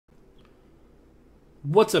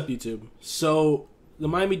What's up, YouTube? So, the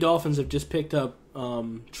Miami Dolphins have just picked up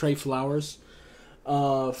Trey Flowers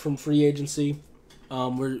from free agency.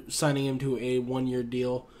 We're signing him to a one-year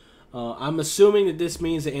deal. I'm assuming that this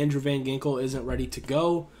means that Andrew Van Ginkel isn't ready to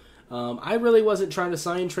go. I really wasn't trying to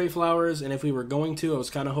sign Trey Flowers, and if we were going to, I was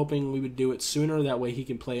kind of hoping we would do it sooner. That way he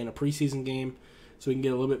can play in a preseason game so we can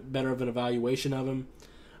get a little bit better of an evaluation of him.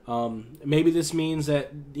 Maybe this means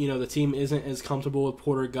that the team isn't as comfortable with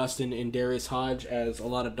Porter Gustin and Darius Hodge as a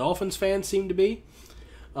lot of Dolphins fans seem to be,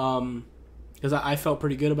 because I felt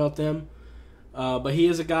pretty good about them. But he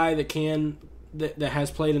is a guy that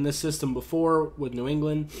has played in this system before with New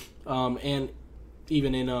England, and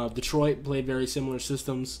even in Detroit, played very similar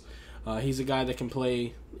systems. He's a guy that can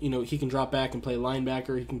play. He can drop back and play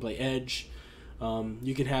linebacker. He can play edge.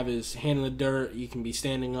 You can have his hand in the dirt. You can be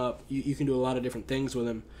standing up. You can do a lot of different things with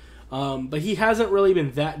him. But he hasn't really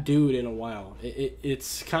been that dude in a while.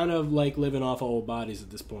 It's kind of like living off of old bodies at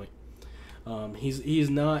this point. He's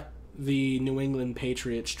not the New England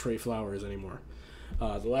Patriots Trey Flowers anymore.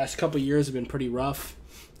 The last couple of years have been pretty rough.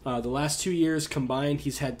 The last 2 years combined,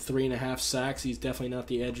 he's had 3.5 sacks. He's definitely not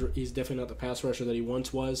the edge. He's definitely not the pass rusher that he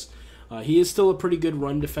once was. He is still a pretty good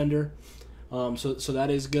run defender. So that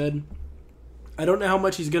is good. I don't know how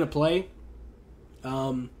much he's going to play.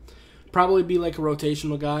 Probably be like a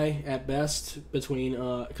rotational guy at best between,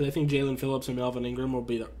 because I think Jalen Phillips and Melvin Ingram will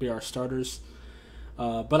be our starters.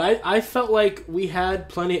 But I felt like we had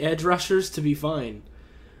plenty of edge rushers to be fine.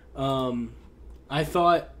 I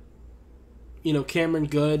thought, Cameron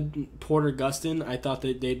Good, Porter Gustin, I thought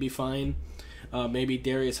that they'd be fine. Maybe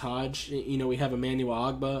Darius Hodge. We have Emmanuel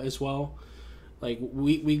Ogbah as well. Like,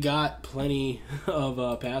 we got plenty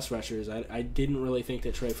of pass rushers. I didn't really think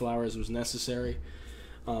that Trey Flowers was necessary.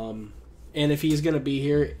 And if he's going to be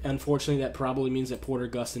here, unfortunately, that probably means that Porter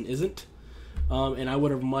Gustin isn't. And I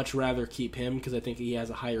would have much rather keep him because I think he has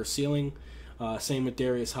a higher ceiling. Same with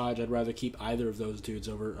Darius Hodge. I'd rather keep either of those dudes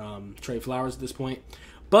over Trey Flowers at this point.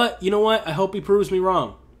 But you know what? I hope he proves me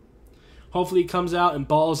wrong. Hopefully he comes out and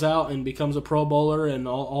balls out and becomes a Pro Bowler and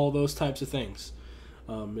all those types of things.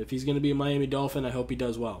 If he's going to be a Miami Dolphin, I hope he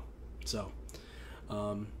does well. So,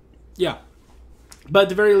 yeah. But at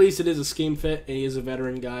the very least, it is a scheme fit, and he is a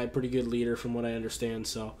veteran guy, pretty good leader from what I understand.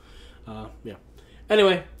 So, yeah.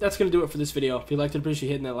 Anyway, that's going to do it for this video. If you liked it, appreciate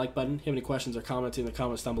hitting that like button. If you have any questions or comments in the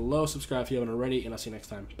comments down below, subscribe if you haven't already, and I'll see you next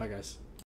time. Bye, guys.